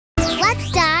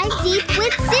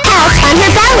on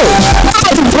her belly.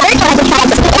 We're going to find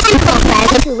some animal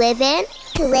friends to live in,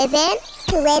 to live in,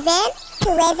 to live in, to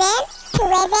live in, to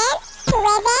live in, to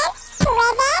live in, to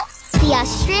live in. The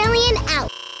Australian out.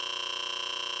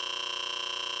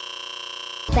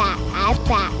 Back.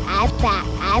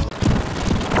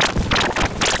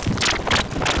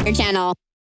 Your channel.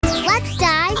 Let's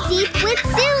dive deep with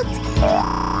Zoot.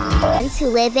 And to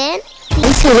live in,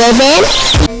 and to live in,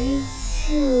 and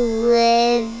to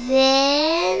live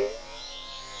in.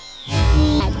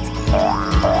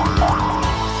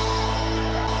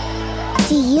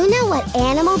 Do you know what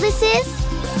animal this is?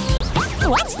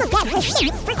 Let's look at her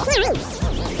feet for clues.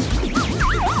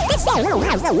 This animal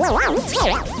has a long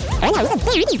tail and has a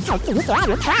very healthy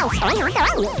long claws on her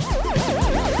belly.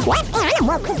 What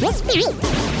animal could this be?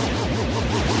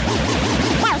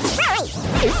 Well, sorry,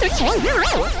 it's a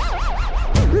kangaroo.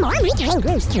 Mommy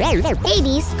kangaroos throw their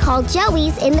babies called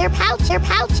joeys in their pouches. Dive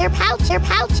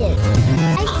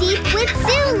deep with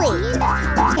Zooli.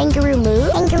 Kangaroo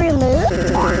move.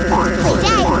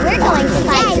 Today we're going to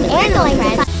find some animal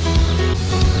friends.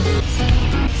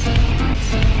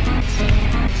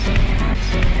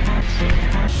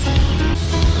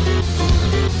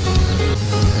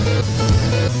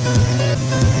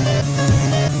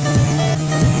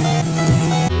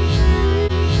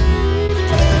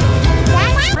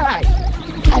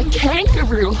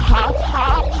 Kangaroo, hop.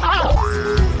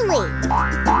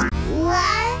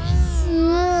 Let's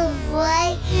move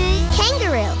like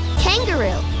kangaroo.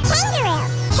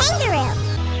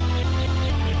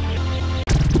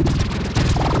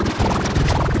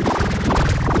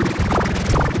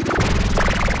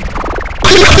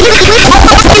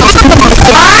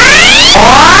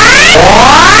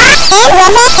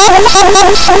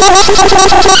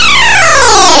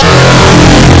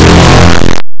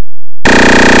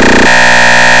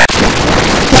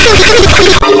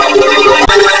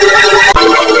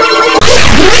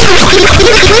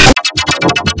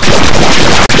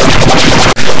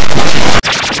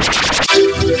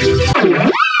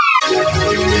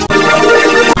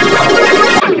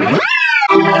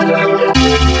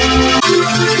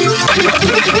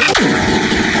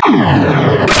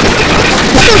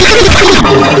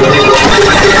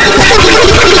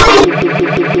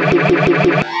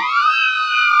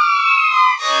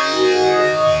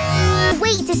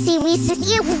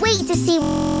 Wait to see.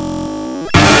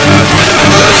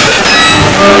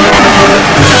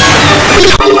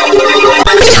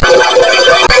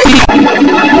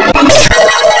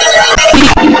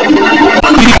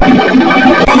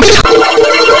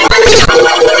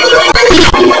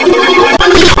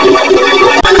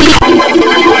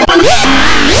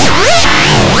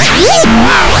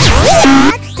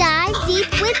 Let's dive deep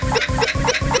with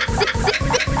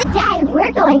Today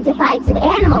we're going to find some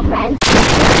animal friends.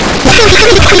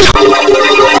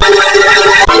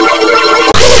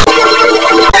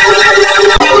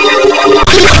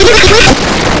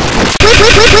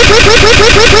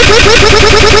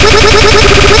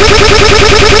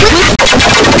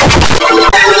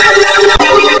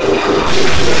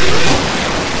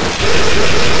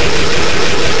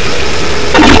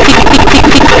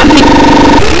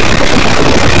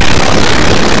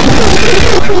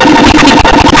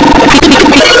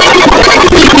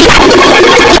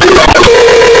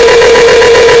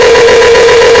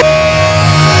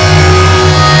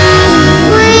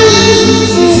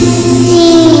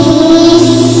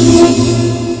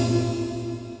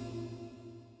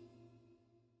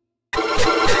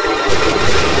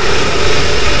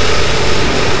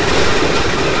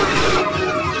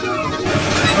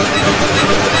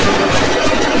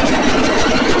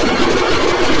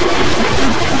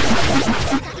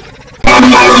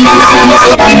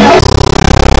 Thank you.